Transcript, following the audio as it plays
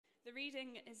The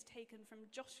reading is taken from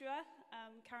Joshua,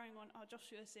 carrying on our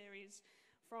Joshua series,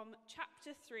 from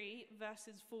chapter 3,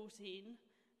 verses 14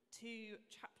 to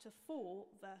chapter 4,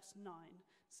 verse 9.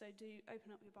 So do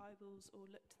open up your Bibles or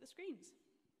look to the screens.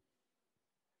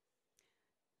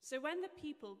 So when the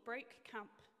people broke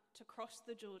camp to cross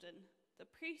the Jordan, the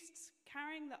priests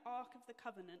carrying the Ark of the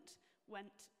Covenant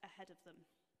went ahead of them.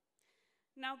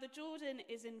 Now the Jordan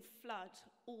is in flood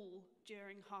all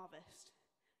during harvest.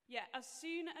 Yet as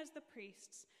soon as the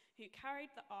priests who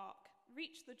carried the ark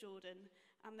reached the Jordan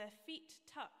and their feet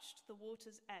touched the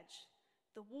water's edge,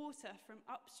 the water from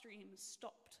upstream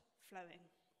stopped flowing.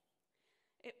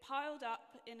 It piled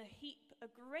up in a heap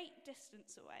a great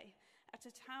distance away at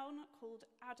a town called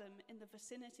Adam in the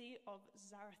vicinity of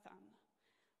Zarethan,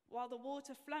 while the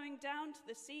water flowing down to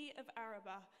the Sea of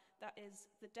Arabah, that is,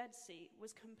 the Dead Sea,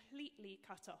 was completely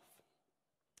cut off.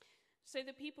 So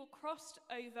the people crossed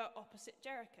over opposite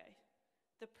Jericho.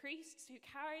 The priests who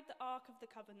carried the Ark of the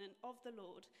Covenant of the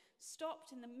Lord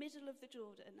stopped in the middle of the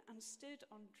Jordan and stood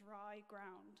on dry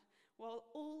ground, while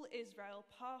all Israel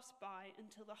passed by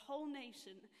until the whole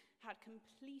nation had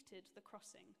completed the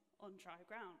crossing on dry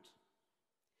ground.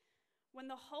 When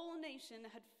the whole nation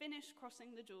had finished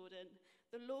crossing the Jordan,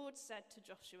 the Lord said to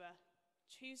Joshua,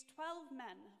 "Choose 12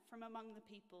 men from among the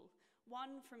people,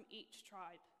 one from each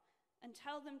tribe, and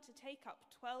tell them to take up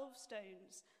 12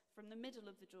 stones from the middle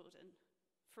of the Jordan,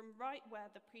 from right where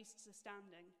the priests are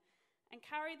standing, and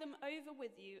carry them over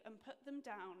with you and put them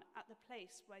down at the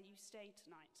place where you stay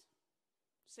tonight."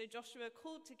 So Joshua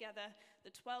called together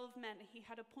the 12 men he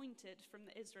had appointed from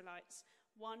the Israelites,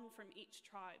 one from each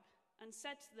tribe, and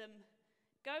said to them,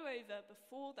 "Go over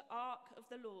before the ark of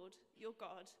the Lord your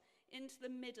God into the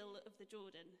middle of the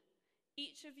Jordan.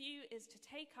 Each of you is to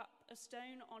take up a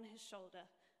stone on his shoulder,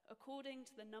 according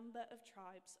to the number of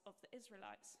tribes of the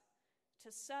Israelites,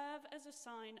 to serve as a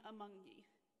sign among you.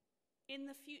 In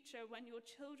the future, when your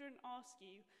children ask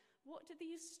you, 'What do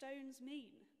these stones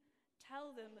mean?'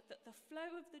 tell them that the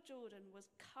flow of the Jordan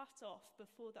was cut off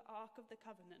before the Ark of the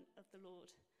Covenant of the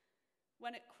Lord.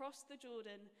 When it crossed the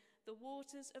Jordan, the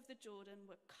waters of the Jordan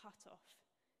were cut off.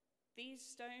 These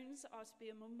stones are to be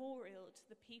a memorial to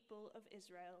the people of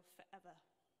Israel forever."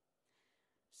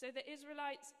 So the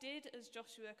Israelites did as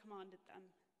Joshua commanded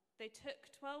them. They took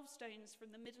 12 stones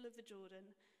from the middle of the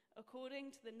Jordan,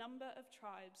 according to the number of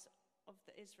tribes of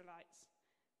the Israelites,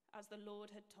 as the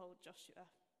Lord had told Joshua.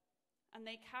 And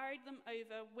they carried them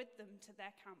over with them to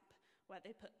their camp, where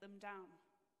they put them down.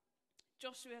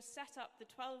 Joshua set up the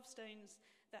 12 stones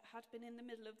that had been in the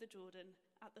middle of the Jordan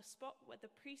at the spot where the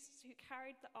priests who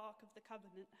carried the Ark of the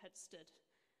Covenant had stood,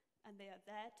 and they are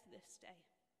there to this day.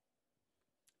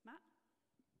 Matt?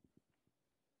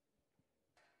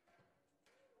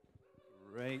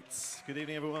 Great. Good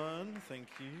evening, everyone.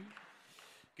 Thank you.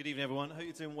 Good evening, everyone. I hope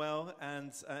you're doing well.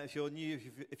 And if you're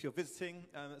new, if you're visiting,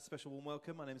 a special warm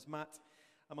welcome. My name's Matt.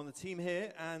 I'm on the team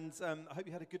here, and I hope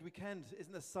you had a good weekend.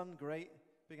 Isn't the sun great?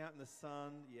 Being out in the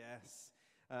sun, yes.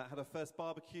 Had our first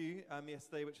barbecue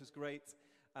yesterday, which was great.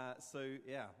 So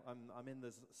yeah, I'm in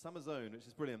the summer zone, which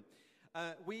is brilliant.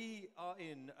 We are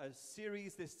in a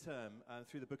series this term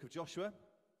through the book of Joshua,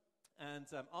 and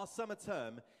our summer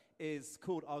term is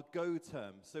called our Go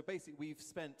term. So basically, we've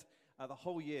spent the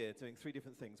whole year doing 3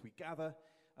 different things. We gather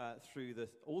through the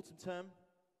autumn term,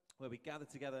 where we gather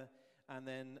together, and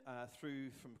then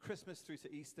from Christmas through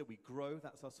to Easter, we grow.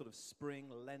 That's our sort of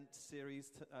spring Lent series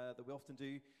that we often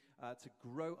do to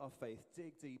grow our faith,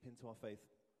 dig deep into our faith.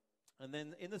 And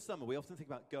then in the summer, we often think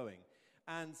about going.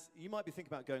 And you might be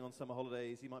thinking about going on summer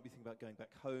holidays. You might be thinking about going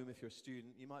back home if you're a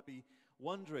student. You might be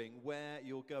wondering where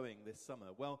you're going this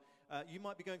summer. Well, you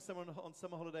might be going somewhere on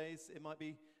summer holidays. It might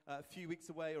be a few weeks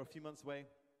away or a few months away.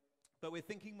 But we're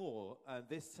thinking more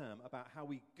this term about how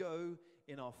we go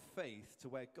in our faith to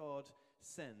where God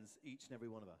sends each and every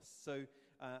one of us. So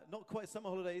not quite summer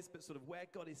holidays, but sort of where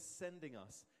God is sending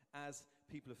us as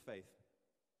people of faith.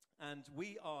 And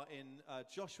we are in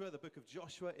Joshua, the book of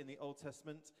Joshua in the Old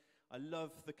Testament. I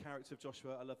love the character of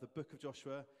Joshua. I love the book of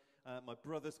Joshua. My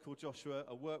brother's called Joshua.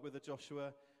 I work with a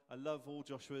Joshua. I love all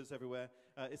Joshuas everywhere.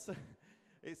 It's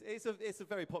a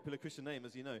very popular Christian name,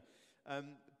 as you know.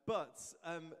 But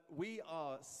we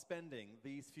are spending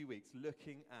these few weeks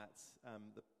looking at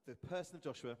the person of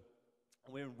Joshua,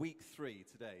 and we're in week 3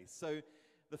 today. So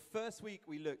the first week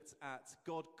we looked at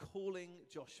God calling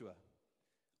Joshua.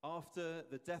 After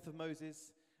the death of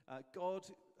Moses, God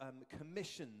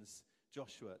commissions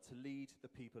Joshua to lead the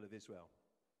people of Israel.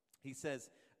 He says,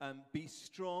 be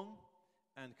strong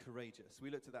and courageous.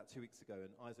 We looked at that 2 weeks ago, and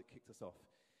Isaac kicked us off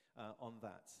on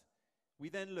that. We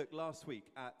then looked last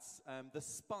week at the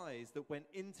spies that went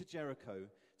into Jericho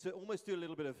to almost do a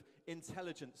little bit of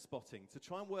intelligence spotting, to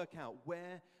try and work out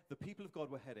where the people of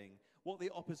God were heading, what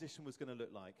the opposition was going to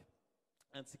look like,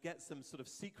 and to get some sort of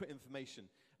secret information.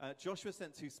 Joshua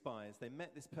sent 2 spies. They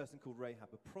met this person called Rahab,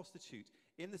 a prostitute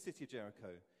in the city of Jericho,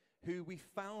 who we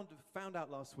found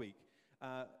out last week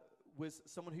was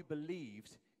someone who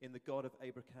believed in the God of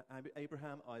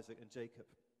Abraham, Isaac, and Jacob.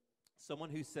 Someone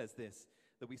who says this,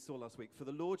 that we saw last week: "For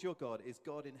the Lord your God is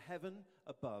God in heaven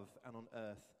above and on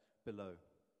earth below."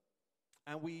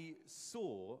 And we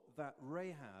saw that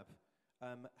Rahab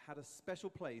had a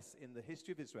special place in the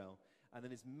history of Israel, and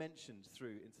then is mentioned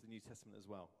through into the New Testament as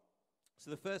well. So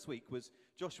the first week was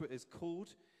Joshua is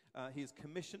called, he is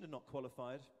commissioned and not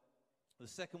qualified. The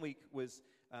second week was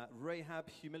Rahab,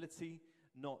 humility,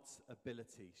 not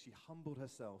ability. She humbled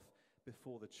herself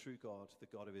before the true God, the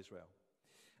God of Israel.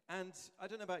 And I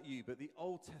don't know about you, but the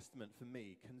Old Testament for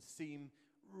me can seem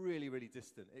really, really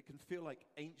distant. It can feel like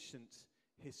ancient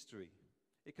history.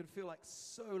 It can feel like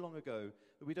so long ago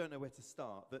that we don't know where to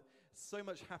start, that so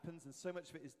much happens and so much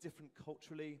of it is different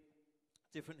culturally,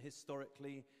 different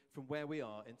historically from where we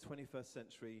are in 21st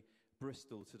century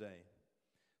Bristol today.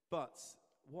 But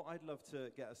what I'd love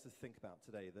to get us to think about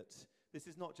today, that this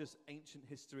is not just ancient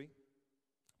history,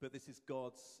 but this is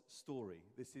God's story.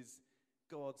 This is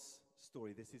God's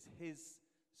story. This is his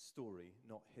story,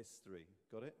 not history.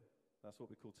 Got it? That's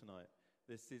what we call tonight.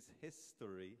 This is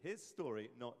history. His story,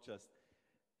 not just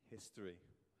history.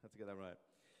 Had to get that right.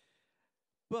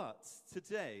 But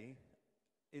today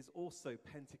is also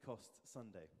Pentecost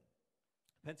Sunday.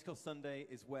 Pentecost Sunday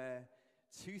is where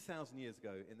 2,000 years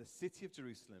ago in the city of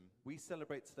Jerusalem, we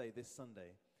celebrate today, this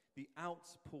Sunday, the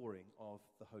outpouring of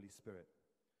the Holy Spirit.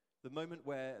 The moment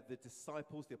where the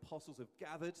disciples, the apostles, have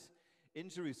gathered in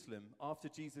Jerusalem after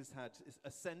Jesus had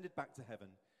ascended back to heaven,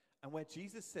 and where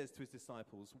Jesus says to his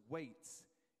disciples, "Wait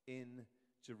in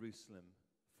Jerusalem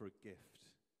for a gift."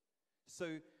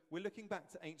 So we're looking back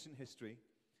to ancient history.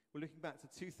 We're looking back to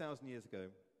 2,000 years ago,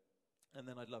 and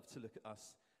then I'd love to look at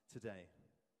us today.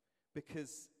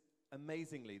 Because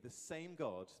amazingly, the same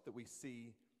God that we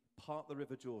see part the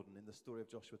River Jordan in the story of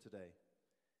Joshua today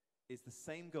is the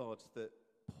same God that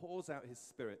pours out his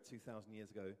Spirit 2,000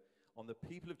 years ago on the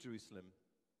people of Jerusalem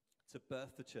to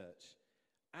birth the church,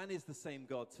 and is the same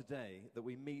God today that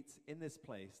we meet in this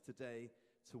place today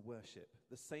to worship.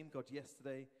 The same God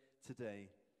yesterday,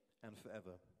 today, and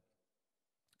forever.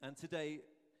 And today,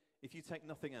 if you take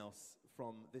nothing else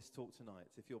from this talk tonight,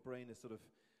 if your brain is sort of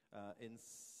in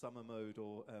summer mode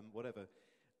or whatever,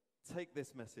 take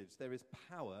this message. There is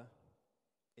power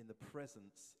in the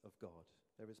presence of God.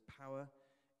 There is power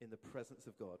in the presence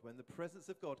of God. When the presence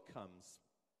of God comes,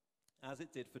 as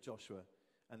it did for Joshua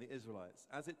and the Israelites,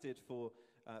 as it did for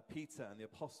Peter and the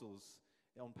apostles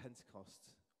on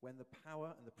Pentecost, when the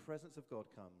power and the presence of God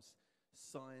comes,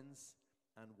 signs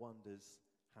and wonders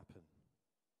happen.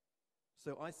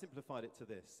 So I simplified it to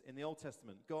this. In the Old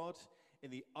Testament, God,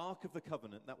 in the Ark of the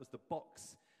Covenant, that was the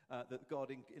box that God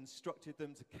instructed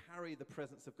them to carry the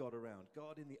presence of God around.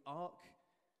 God in the Ark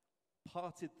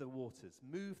parted the waters,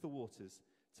 moved the waters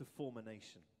to form a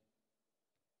nation.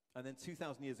 And then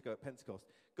 2,000 years ago at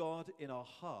Pentecost, God in our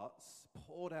hearts,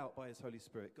 poured out by his Holy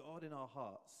Spirit, God in our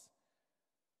hearts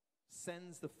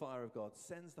sends the fire of God,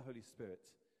 sends the Holy Spirit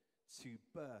to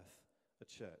birth a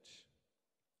church.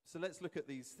 So let's look at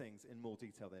these things in more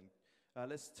detail then.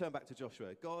 Let's turn back to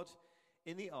Joshua. God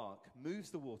in the ark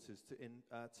moves the waters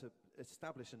to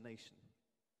establish a nation.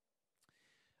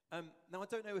 Now, I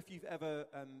don't know if you've ever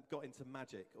got into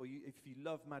magic, or if you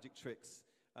love magic tricks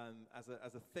as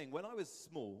a thing. When I was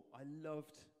small, I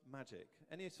loved magic.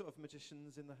 Any sort of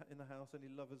magicians in the house? Any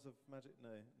lovers of magic? No.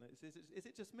 Is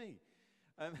it just me?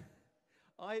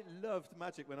 I loved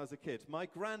magic when I was a kid. My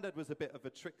granddad was a bit of a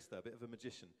trickster, a bit of a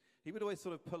magician. He would always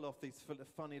sort of pull off these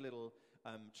funny little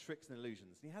tricks and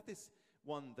illusions. And he had this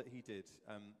one that he did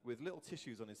with little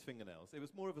tissues on his fingernails. It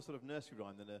was more of a sort of nursery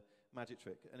rhyme than a magic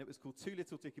trick. And it was called Two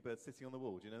Little Dicky Birds Sitting on the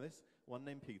Wall. Do you know this? One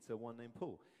named Peter, one named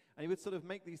Paul. And he would sort of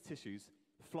make these tissues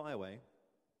fly away.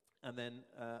 And then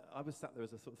I was sat there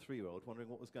as a sort of 3-year-old wondering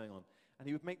what was going on. And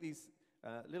he would make these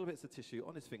little bits of tissue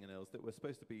on his fingernails that were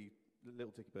supposed to be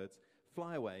little dicky birds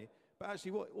fly away. But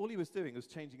actually all he was doing was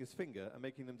changing his finger and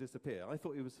making them disappear. I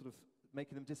thought he was sort of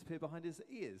making them disappear behind his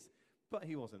ears. But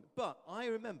he wasn't. But I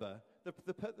remember,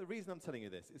 the reason I'm telling you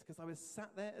this is because I was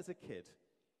sat there as a kid,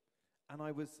 and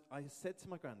I said to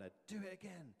my granddad, "Do it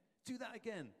again, do that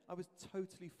again." I was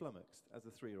totally flummoxed as a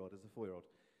 3-year-old, as a 4-year-old,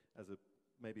 as a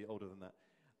maybe older than that.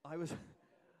 I was,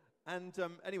 and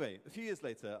anyway, a few years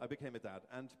later, I became a dad,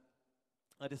 and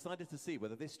I decided to see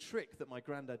whether this trick that my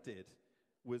granddad did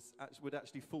would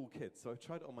actually fool kids. So I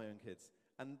tried it on my own kids,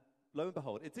 and lo and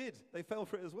behold, it did. They fell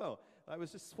for it as well. I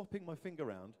was just swapping my finger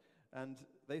around, and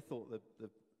they thought the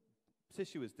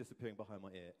tissue was disappearing behind my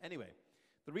ear. Anyway,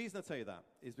 the reason I tell you that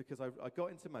is because I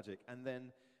got into magic, and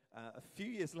then a few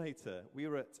years later, we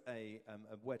were at a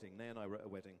wedding. Nay and I were at a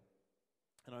wedding.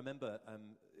 And I remember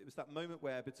it was that moment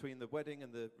where between the wedding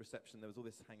and the reception, there was all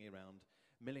this hanging around,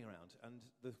 milling around. And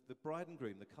the bride and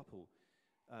groom, the couple,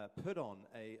 put on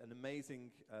an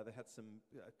amazing, they had some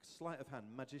sleight of hand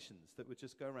magicians that would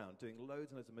just go around doing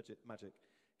loads and loads of magic,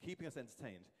 keeping us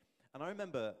entertained. And I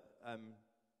remember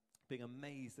being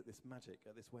amazed at this magic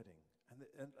at this wedding.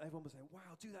 And everyone was saying, wow,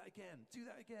 do that again, do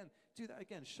that again, do that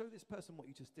again. Show this person what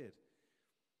you just did.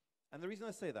 And the reason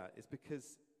I say that is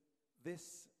because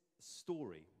this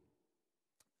story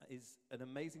is an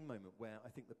amazing moment where I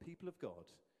think the people of God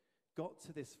got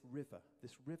to this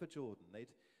river Jordan. They'd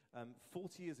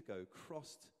 40 years ago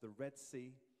crossed the Red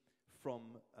Sea from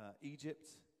Egypt.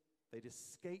 They'd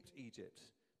escaped Egypt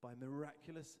by a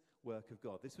miraculous work of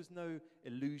God. This was no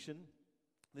illusion.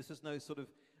 This was no sort of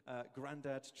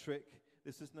granddad trick.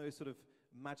 This was no sort of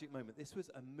magic moment. This was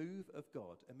a move of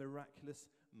God, a miraculous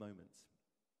moment.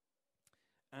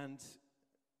 And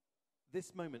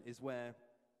this moment is where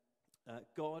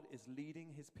God is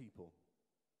leading his people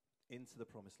into the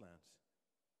promised land.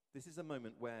 This is a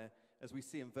moment where, as we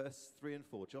see in verse 3 and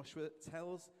 4, Joshua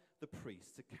tells the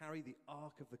priests to carry the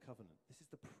Ark of the Covenant. This is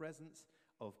the presence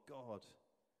of God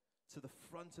to the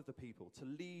front of the people, to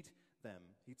lead them.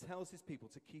 He tells his people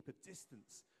to keep a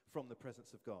distance from the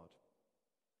presence of God.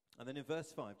 And then in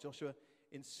verse 5, Joshua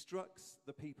instructs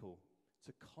the people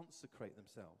to consecrate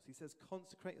themselves. He says,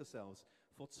 consecrate yourselves,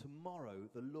 for tomorrow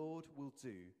the Lord will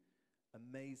do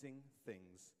amazing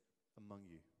things among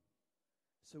you.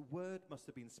 So word must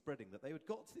have been spreading that they had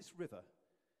got to this river,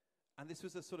 and this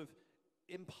was a sort of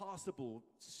impassable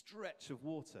stretch of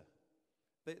water.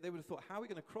 They would have thought, how are we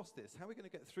going to cross this? How are we going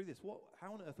to get through this?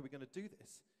 How on earth are we going to do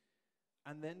this?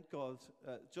 And then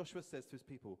Joshua says to his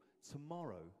people,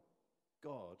 tomorrow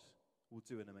God will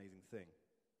do an amazing thing.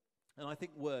 And I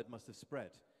think word must have spread.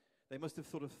 They must have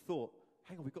sort of thought,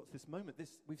 hang on, we've got to this moment.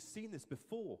 We've seen this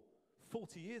before,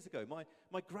 40 years ago.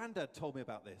 My granddad told me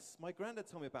about this. My granddad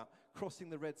told me about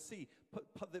crossing the Red Sea,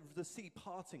 the sea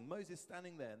parting, Moses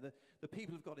standing there, and the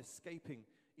people of God escaping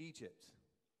Egypt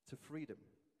to freedom.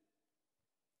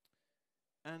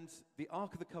 And the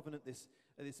Ark of the Covenant, this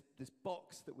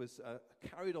box that was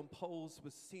carried on poles,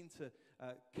 was seen to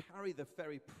carry the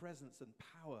very presence and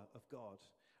power of God.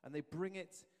 And they bring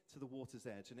it to the water's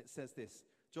edge. And it says this,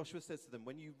 Joshua says to them,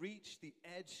 when you reach the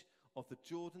edge of the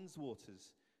Jordan's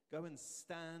waters, go and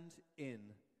stand in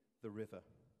the river.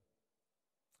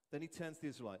 Then he turns to the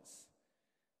Israelites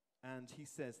and he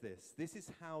says this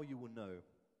is how you will know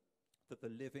that the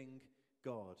living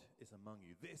God is among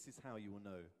you. This is how you will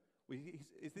know.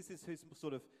 This is his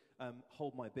sort of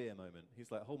hold my beer moment.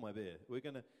 He's like, hold my beer. We're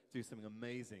going to do something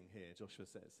amazing here, Joshua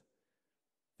says.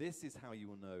 This is how you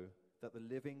will know that the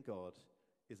living God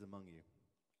is among you.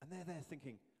 And they're there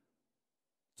thinking,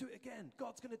 do it again.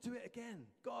 God's going to do it again.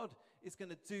 God is going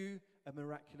to do a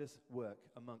miraculous work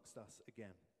amongst us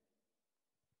again.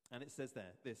 And it says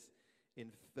there, this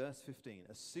in verse 15,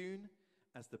 as soon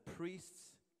as the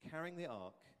priests carrying the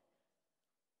ark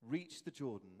reached the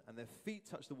Jordan and their feet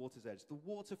touched the water's edge, the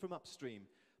water from upstream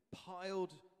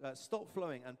stopped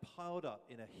flowing and piled up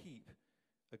in a heap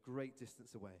a great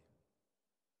distance away.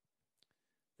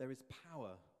 There is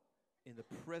power in the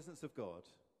presence of God,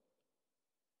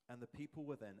 and the people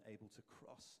were then able to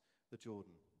cross the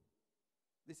Jordan.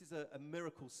 This is a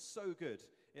miracle so good,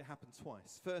 it happened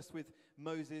twice. First with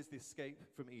Moses, the escape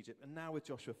from Egypt, and now with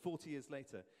Joshua, 40 years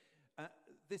later.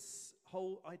 This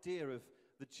whole idea of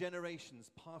the generations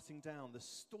passing down, the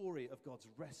story of God's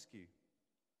rescue.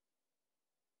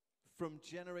 From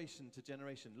generation to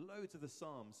generation, loads of the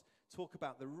Psalms talk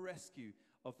about the rescue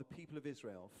of the people of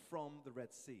Israel from the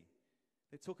Red Sea.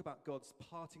 They talk about God's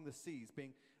parting the seas,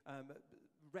 being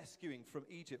rescuing from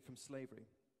Egypt from slavery.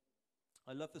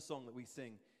 I love the song that we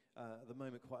sing at the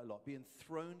moment quite a lot, be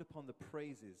enthroned upon the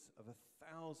praises of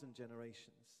 1,000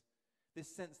 generations. This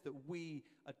sense that we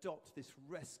adopt this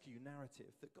rescue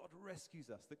narrative, that God rescues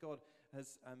us, that God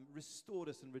has restored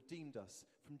us and redeemed us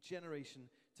from generation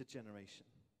to generation.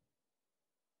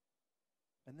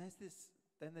 And there's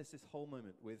this whole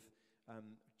moment with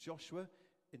Joshua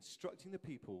instructing the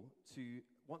people to,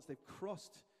 once they've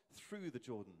crossed through the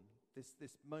Jordan,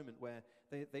 this moment where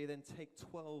they then take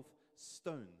 12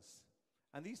 stones.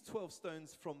 And these 12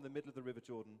 stones from the middle of the River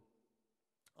Jordan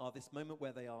are this moment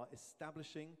where they are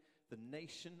establishing the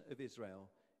nation of Israel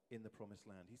in the promised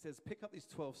land. He says, pick up these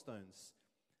 12 stones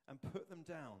and put them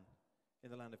down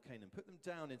in the land of Canaan. Put them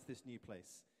down into this new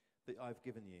place. that I've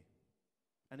given you.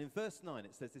 And in verse 9,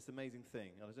 it says this amazing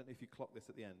thing. And I don't know if you clock this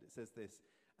at the end. It says this,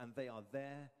 and they are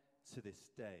there to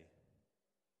this day.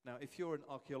 Now, if you're an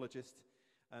archaeologist,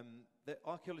 the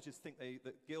archaeologists think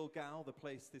that Gilgal,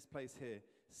 this place here,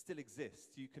 still exists.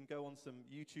 You can go on some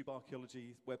YouTube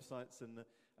archaeology websites and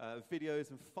videos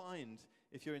and find,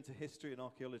 if you're into history and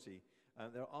archaeology,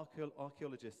 there are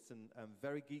archaeologists and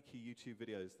very geeky YouTube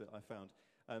videos that I found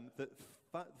that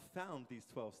found these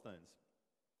 12 stones.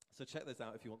 So check those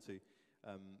out if you want to,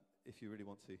 if you really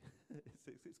want to.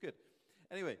 It's good.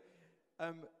 Anyway,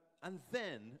 and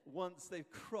then once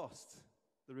they've crossed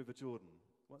the River Jordan,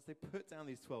 once they put down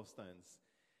these 12 stones,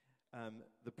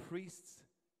 the priests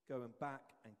go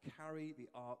back and carry the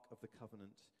Ark of the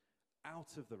Covenant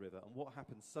out of the river. And what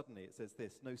happens suddenly, it says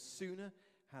this, no sooner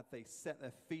had they set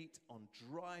their feet on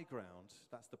dry ground,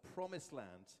 that's the promised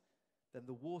land, then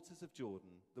the waters of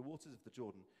the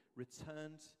Jordan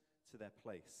returned to their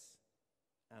place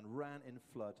and ran in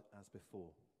flood as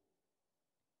before.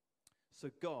 So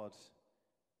God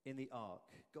in the ark,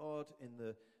 God in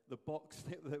the box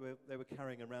that they were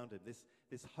carrying around him,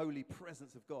 this holy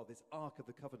presence of God, this Ark of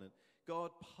the Covenant,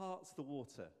 God parts the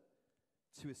water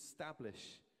to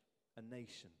establish a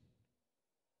nation.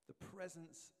 The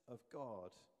presence of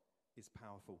God is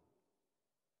powerful.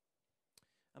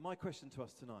 And my question to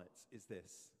us tonight is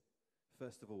this.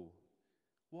 First of all,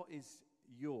 what is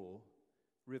your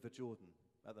River Jordan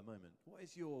at the moment? What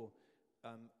is your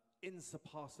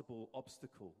insurpassable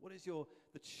obstacle? What is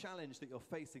the challenge that you're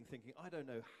facing, thinking, I don't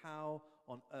know how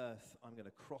on earth I'm going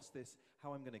to cross this,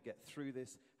 how I'm going to get through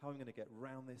this, how I'm going to get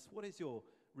round this? What is your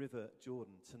River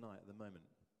Jordan tonight at the moment?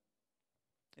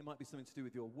 It might be something to do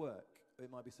with your work. It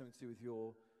might be something to do with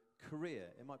your career.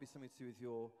 It might be something to do with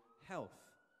your health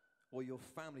or your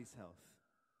family's health.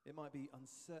 It might be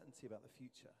uncertainty about the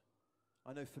future.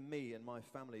 I know for me and my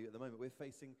family at the moment, we're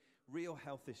facing real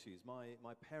health issues.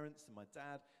 My parents and my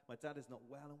dad is not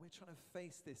well, and we're trying to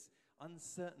face this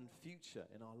uncertain future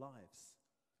in our lives.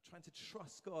 Trying to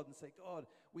trust God and say, God,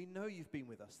 we know you've been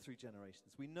with us through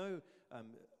generations. We know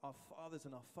our fathers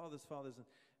and our fathers' fathers, and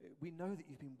we know that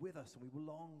you've been with us, and we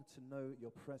long to know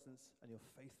your presence and your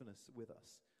faithfulness with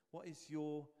us. What is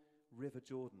your River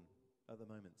Jordan at the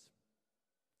moment?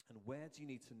 And where do you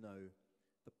need to know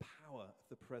the power of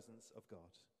the presence of God?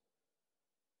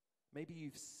 Maybe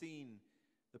you've seen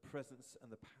the presence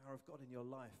and the power of God in your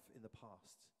life in the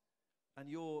past. And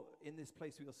you're in this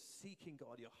place where you're seeking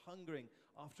God. You're hungering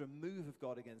after a move of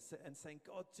God again and saying,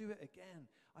 God, do it again.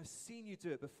 I've seen you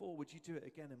do it before. Would you do it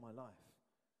again in my life?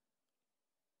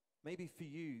 Maybe for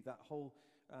you, that whole,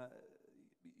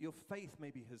 your faith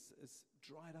maybe has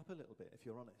dried up a little bit, if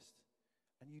you're honest.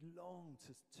 And you long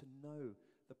to know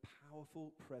the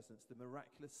powerful presence, the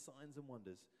miraculous signs and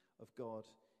wonders of God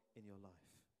in your life.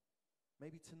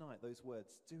 Maybe tonight those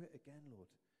words, do it again, Lord.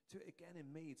 Do it again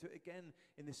in me. Do it again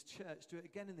in this church. Do it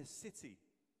again in this city.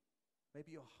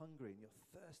 Maybe you're hungry and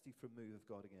you're thirsty for a move of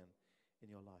God again in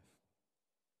your life.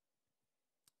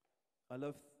 I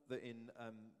love that in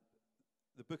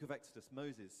the book of Exodus,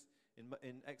 Moses,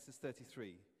 in Exodus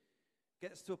 33,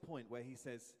 gets to a point where he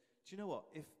says, do you know what?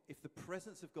 If the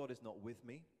presence of God is not with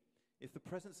me, if the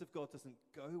presence of God doesn't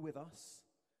go with us,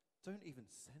 don't even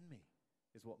send me,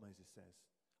 is what Moses says.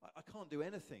 I can't do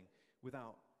anything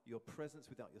without your presence,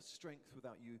 without your strength,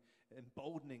 without you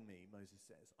emboldening me, Moses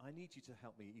says. I need you to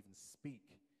help me even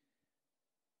speak.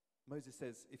 Moses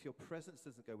says, if your presence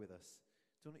doesn't go with us,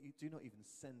 do not even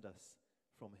send us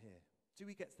from here. Do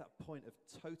we get to that point of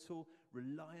total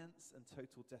reliance and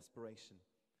total desperation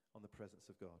on the presence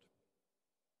of God?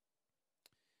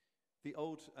 The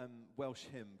old Welsh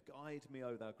hymn, Guide Me,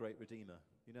 O Thou Great Redeemer.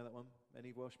 You know that one?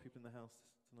 Any Welsh people in the house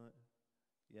tonight?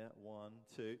 Yeah, 1,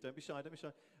 2. Don't be shy, don't be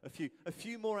shy. A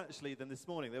few more actually than this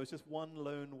morning. There was just one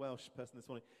lone Welsh person this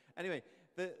morning. Anyway,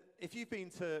 if you've been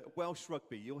to Welsh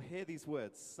rugby, you'll hear these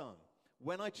words sung.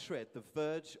 When I tread the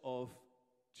verge of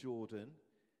Jordan,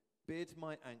 bid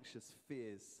my anxious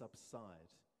fears subside.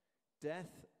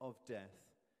 Death of death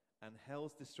and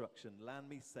hell's destruction, land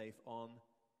me safe on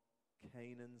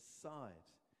Canaan's side.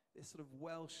 This sort of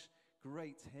Welsh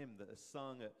great hymn that is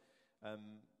sung at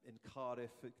in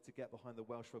Cardiff to get behind the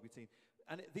Welsh rugby team.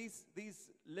 And these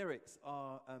lyrics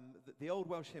are, the old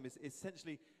Welsh hymn is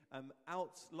essentially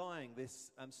outlying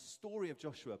this story of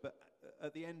Joshua, but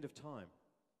at the end of time.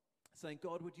 Saying,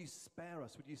 God, would you spare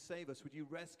us? Would you save us? Would you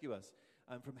rescue us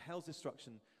from hell's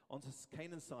destruction onto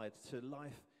Canaan's side to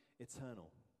life eternal?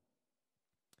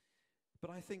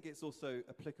 But I think it's also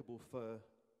applicable for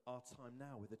our time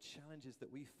now with the challenges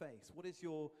that we face. What is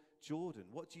your Jordan?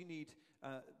 What do you need?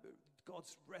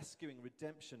 God's rescuing,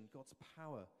 redemption, God's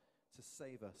power to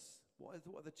save us. What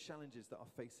are the challenges that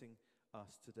are facing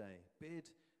us today? Bid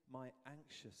my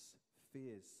anxious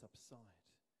fears subside.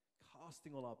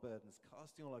 Casting all our burdens,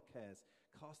 casting all our cares,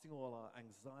 casting all our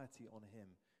anxiety on him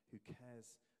who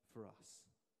cares for us.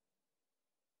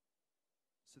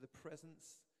 So the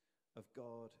presence of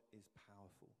God is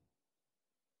powerful.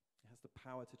 It has the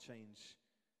power to change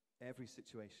every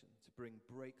situation, to bring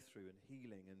breakthrough and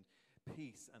healing and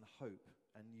peace and hope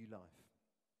and new life.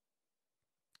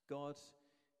 God,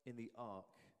 in the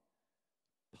ark,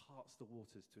 parts the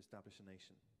waters to establish a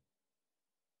nation.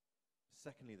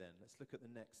 Secondly then, let's look at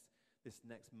this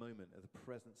next moment of the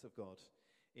presence of God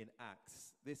in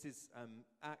Acts. This is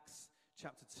Acts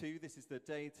chapter 2. This is the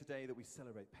day today that we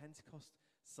celebrate, Pentecost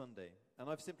Sunday. And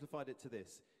I've simplified it to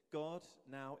this: God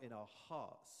now in our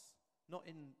hearts, not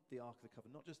in the Ark of the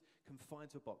Covenant, not just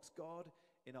confined to a box. God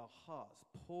in our hearts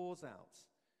pours out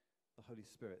the Holy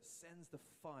Spirit, sends the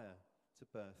fire to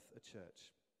birth a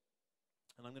church.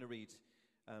 And I'm going to read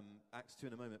Acts 2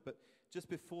 in a moment. But just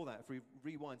before that, if we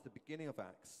rewind to the beginning of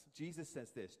Acts, Jesus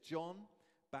says this: John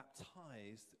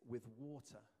baptized with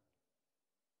water,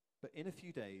 but in a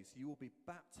few days you will be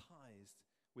baptized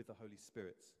with the Holy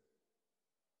Spirit.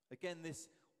 Again, this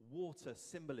water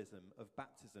symbolism of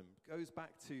baptism goes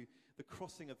back to the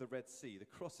crossing of the Red Sea, the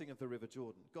crossing of the River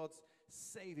Jordan, God's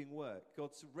saving work,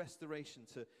 God's restoration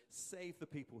to save the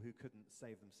people who couldn't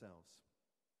save themselves.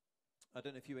 I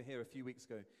don't know if you were here a few weeks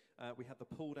ago. We had the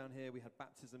pool down here. We had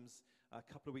baptisms a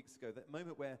couple of weeks ago. That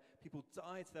moment where people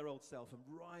die to their old self and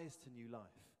rise to new life,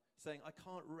 saying, I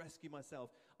can't rescue myself.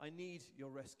 I need your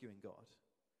rescuing, God.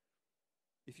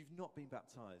 If you've not been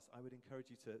baptized, I would encourage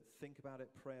you to think about it,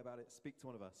 pray about it, speak to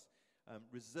one of us.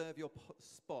 Reserve your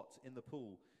spot in the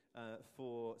pool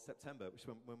for September, which is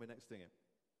when we're next doing it.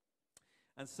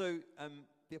 And so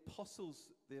the apostles,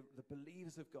 the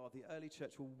believers of God, the early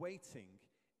church were waiting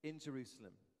in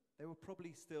Jerusalem. They were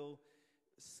probably still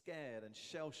scared and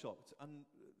shell-shocked,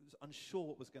 unsure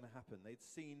what was going to happen. They'd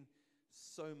seen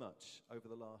so much over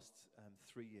the last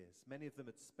 3 years. Many of them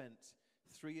had spent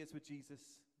 3 years with Jesus,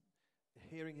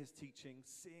 hearing his teaching,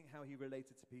 seeing how he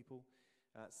related to people,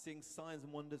 seeing signs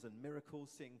and wonders and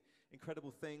miracles, seeing incredible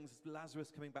things,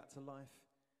 Lazarus coming back to life.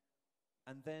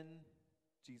 And then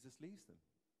Jesus leaves them.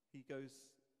 He goes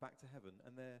back to heaven,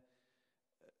 and they're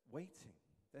waiting.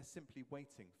 They're simply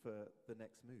waiting for the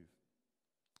next move.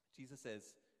 Jesus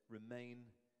says, remain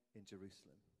in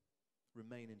Jerusalem.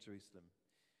 Remain in Jerusalem.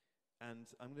 And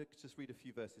I'm going to just read a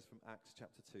few verses from Acts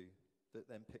chapter 2 that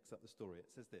then picks up the story.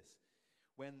 It says this: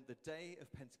 When the day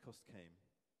of Pentecost came,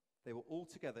 they were all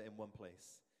together in one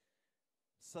place.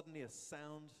 Suddenly a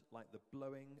sound like the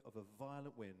blowing of a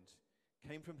violent wind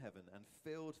came from heaven and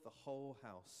filled the whole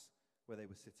house where they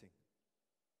were sitting.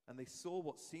 And they saw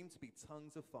what seemed to be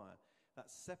tongues of fire that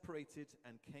separated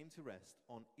and came to rest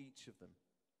on each of them.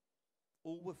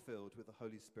 All were filled with the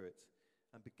Holy Spirit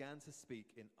and began to speak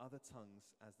in other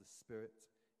tongues as the Spirit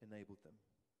enabled them.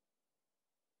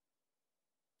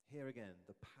 Here again,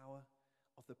 the power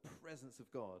of the presence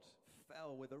of God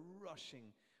fell with a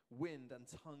rushing wind and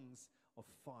tongues of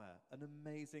fire. An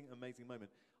amazing, amazing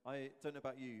moment. I don't know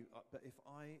about you, but if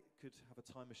I could have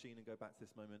a time machine and go back to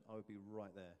this moment, I would be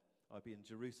right there. I'd be in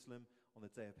Jerusalem on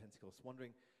the day of Pentecost,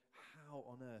 wondering how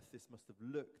on earth this must have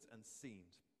looked and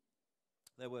seemed.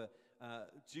 There were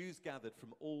Jews gathered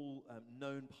from all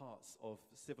known parts of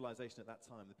civilization at that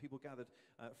time. The people gathered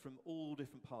from all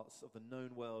different parts of the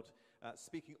known world,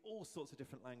 speaking all sorts of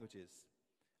different languages.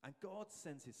 And God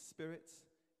sends his Spirit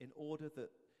in order that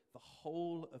the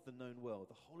whole of the known world,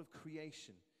 the whole of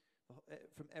creation,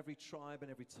 from every tribe and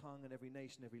every tongue and every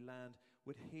nation, every land,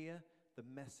 would hear the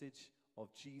message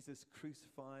of Jesus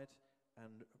crucified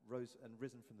and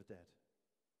risen from the dead.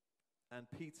 And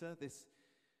Peter, this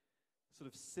sort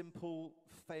of simple,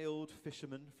 failed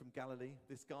fisherman from Galilee,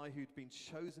 this guy who'd been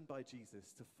chosen by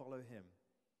Jesus to follow him,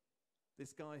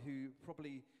 this guy who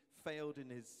probably failed in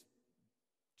his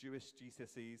Jewish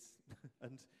GCSEs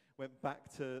and went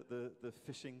back to the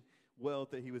fishing world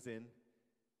that he was in,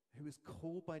 who was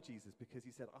called by Jesus because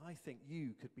he said, I think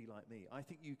you could be like me. I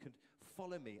think you could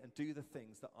follow me and do the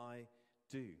things that I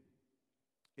do,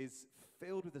 is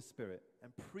filled with the Spirit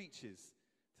and preaches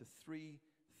to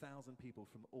 3,000 people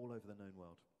from all over the known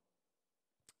world.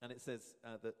 And it says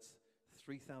that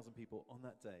 3,000 people on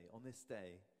that day, on this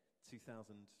day,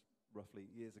 2,000 roughly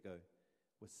years ago,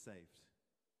 were saved.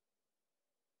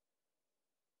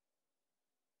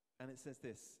 And it says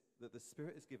this, that the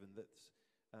Spirit is given that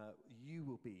you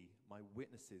will be my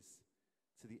witnesses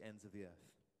to the ends of the earth.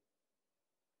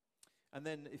 And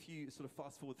then if you sort of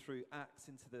fast forward through Acts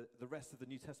into the rest of the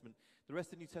New Testament, the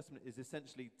rest of the New Testament is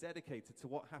essentially dedicated to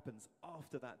what happens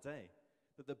after that day.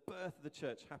 that the birth of the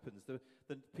church happens, the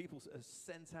people are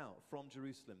sent out from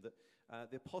Jerusalem, that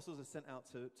the apostles are sent out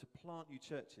to plant new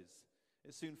churches.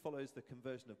 It soon follows the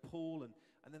conversion of Paul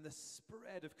and then the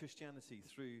spread of Christianity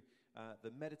through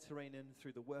the Mediterranean,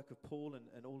 through the work of Paul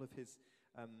and all of his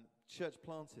church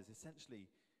planters. Essentially,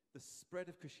 the spread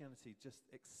of Christianity just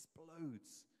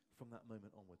explodes from that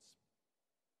moment onwards.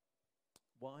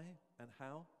 Why and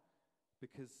how?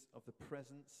 Because of the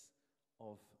presence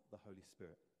of the Holy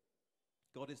Spirit.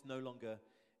 God is no longer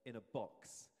in a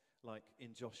box like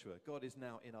in Joshua. God is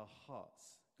now in our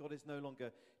hearts. God is no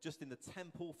longer just in the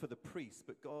temple for the priests,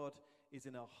 but God is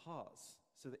in our hearts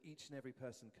so that each and every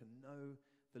person can know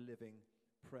the living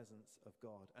presence of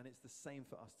God. And it's the same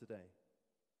for us today.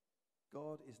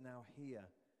 God is now here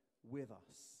with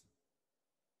us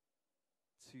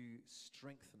to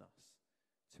strengthen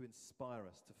us, to inspire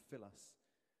us, to fill us,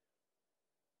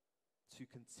 to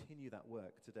continue that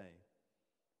work today.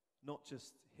 Not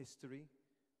just history,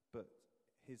 but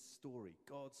his story,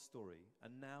 God's story.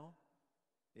 And now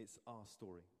it's our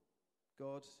story.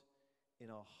 God in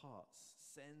our hearts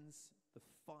sends the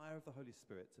fire of the Holy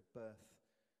Spirit to birth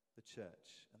the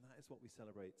church. And that is what we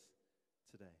celebrate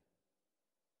today.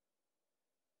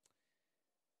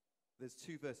 There's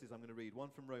two verses I'm going to read, one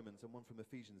from Romans and one from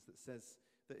Ephesians,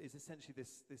 that is essentially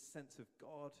this sense of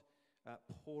God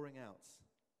pouring out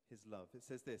his love. It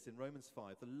says this in Romans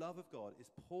 5, the love of God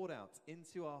is poured out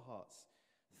into our hearts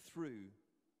through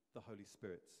the Holy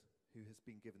Spirit who has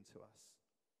been given to us.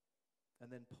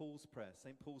 And then Paul's prayer,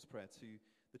 St. Paul's prayer to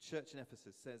the church in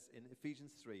Ephesus says in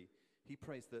Ephesians 3, he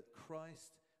prays that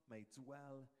Christ may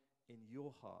dwell in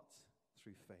your heart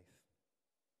through faith.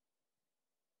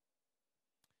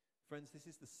 Friends, this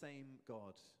is the same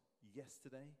God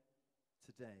yesterday,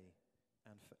 today,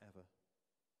 and forever.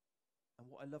 And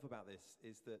what I love about this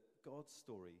is that God's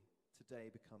story today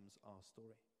becomes our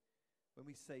story. When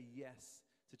we say yes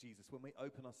to Jesus, when we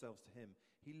open ourselves to him,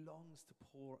 he longs to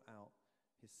pour out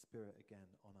his Spirit again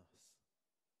on us.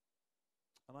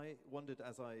 And I wondered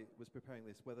as I was preparing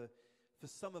this whether for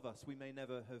some of us we may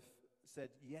never have said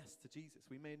yes to Jesus.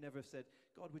 We may never have said,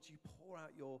 God, would you pour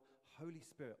out your Holy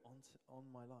Spirit on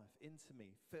my life, into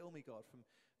me. Fill me, God, from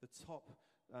the top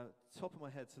of my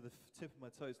head to the tip of my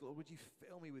toes. Lord, would you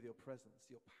fill me with your presence,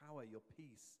 your power, your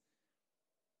peace?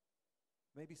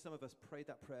 Maybe some of us prayed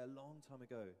that prayer a long time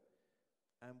ago,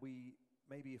 and we,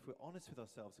 maybe if we're honest with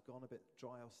ourselves, have gone a bit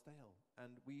dry or stale.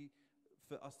 And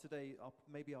for us today,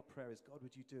 maybe our prayer is, God,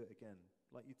 would you do it again,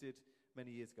 like you did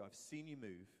many years ago? I've seen you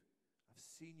move. I've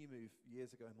seen you move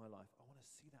years ago in my life. I want to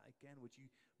see that again. Would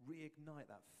you reignite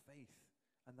that faith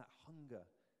and that hunger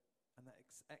and that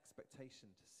expectation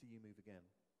to see you move again?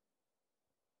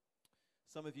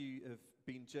 Some of you have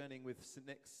been journeying with St.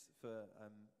 Nick's for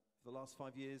the last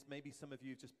 5 years. Maybe some of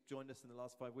you have just joined us in the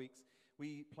last 5 weeks.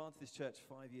 We planted this church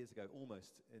 5 years ago,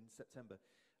 almost, in September.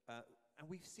 And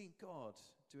we've seen God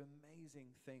do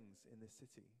amazing things in this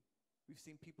city. We've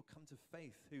seen people come to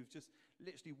faith who've just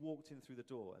literally walked in through the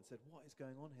door and said, what is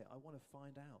going on here? I want to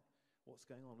find out what's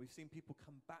going on. We've seen people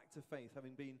come back to faith,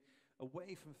 having been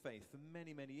away from faith for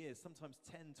many, many years, sometimes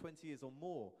 10, 20 years or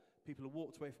more. People have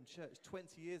walked away from church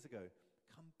 20 years ago,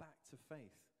 come back to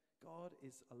faith. God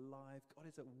is alive. God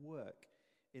is at work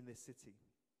in this city.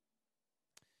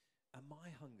 And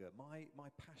my hunger, my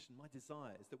passion, my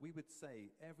desire is that we would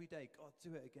say every day, God,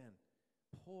 do it again.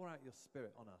 Pour out your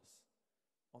Spirit on us,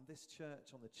 on this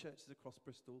church, on the churches across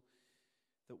Bristol,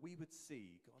 that we would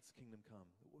see God's kingdom come,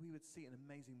 that we would see an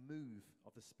amazing move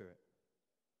of the Spirit.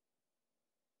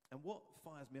 And what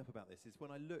fires me up about this is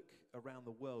when I look around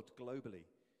the world globally,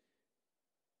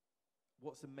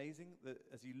 what's amazing that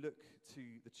as you look to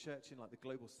the church in like the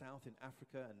global south, in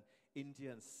Africa and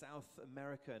India and South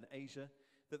America and Asia,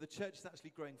 that the church is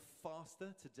actually growing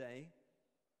faster today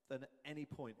than at any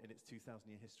point in its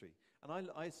 2,000-year history. And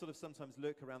I sort of sometimes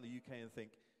look around the UK and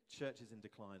think, church is in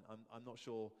decline. I'm not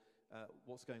sure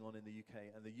what's going on in the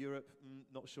UK. And the Europe,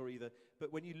 not sure either.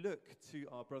 But when you look to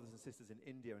our brothers and sisters in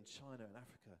India and China and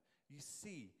Africa, you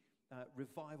see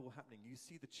revival happening. You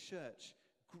see the church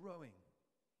growing.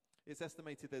 It's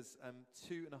estimated there's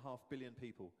 2.5 billion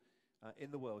people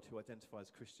in the world who identify as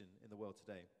Christian in the world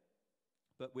today.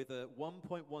 But with a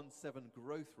 1.17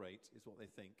 growth rate, is what they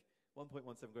think,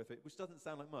 1.17 growth rate, which doesn't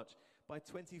sound like much. By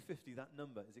 2050, that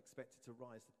number is expected to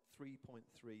rise to 3.3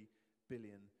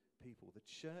 billion people. The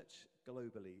church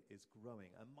globally is growing.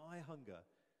 And my hunger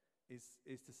is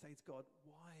to say to God,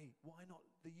 why not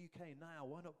the UK now?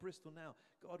 Why not Bristol now?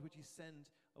 God, would you send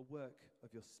a work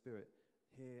of your Spirit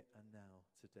here and now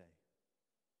today?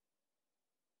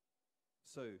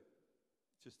 So,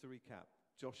 just to recap,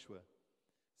 Joshua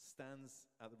stands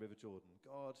at the River Jordan.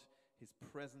 God his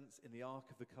presence in the Ark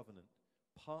of the Covenant,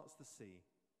 parts the sea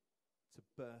to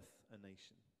birth a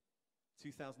nation.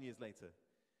 2,000 years later,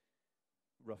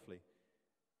 roughly,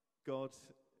 God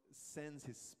sends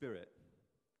his Spirit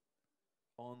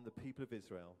on the people of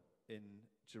Israel in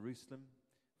Jerusalem,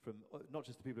 from not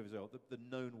just the people of Israel, the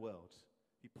known world.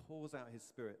 He pours out his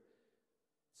Spirit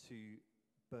to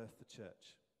birth the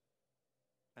church.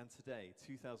 And today,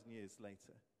 2,000 years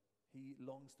later, he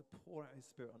longs to pour out his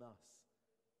Spirit on us,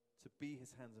 to be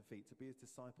his hands and feet, to be his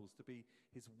disciples, to be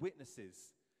his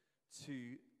witnesses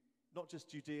to not just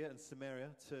Judea and Samaria,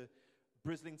 to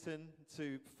Brislington,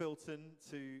 to Filton,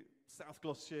 to South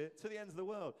Gloucestershire, to the ends of the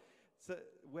world. So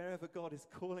wherever God is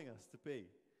calling us to be,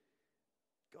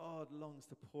 God longs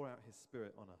to pour out his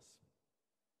Spirit on us.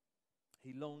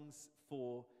 He longs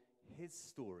for his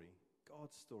story,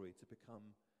 God's story, to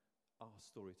become our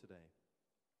story today.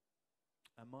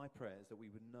 And my prayer is that we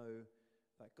would know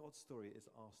that God's story is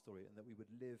our story and that we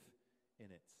would live in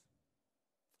it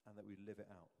and that we live it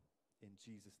out. In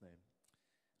Jesus' name,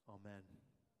 amen.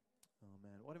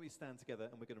 Amen. Why don't we stand together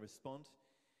and we're going to respond.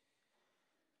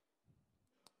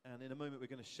 And in a moment we're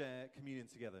going to share communion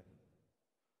together.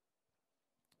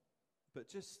 But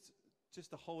just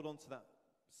to hold on to that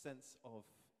sense of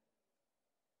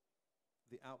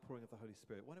the outpouring of the Holy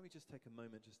Spirit, why don't we just take a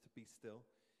moment just to be still?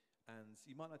 And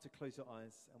you might like to close your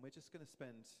eyes, and we're just going to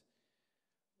spend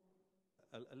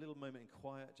a little moment in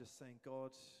quiet just saying,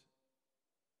 God,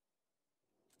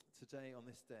 today on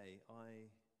this day, I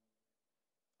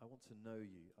want to know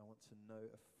you. I want to know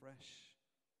a fresh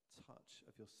touch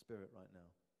of your Spirit right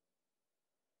now.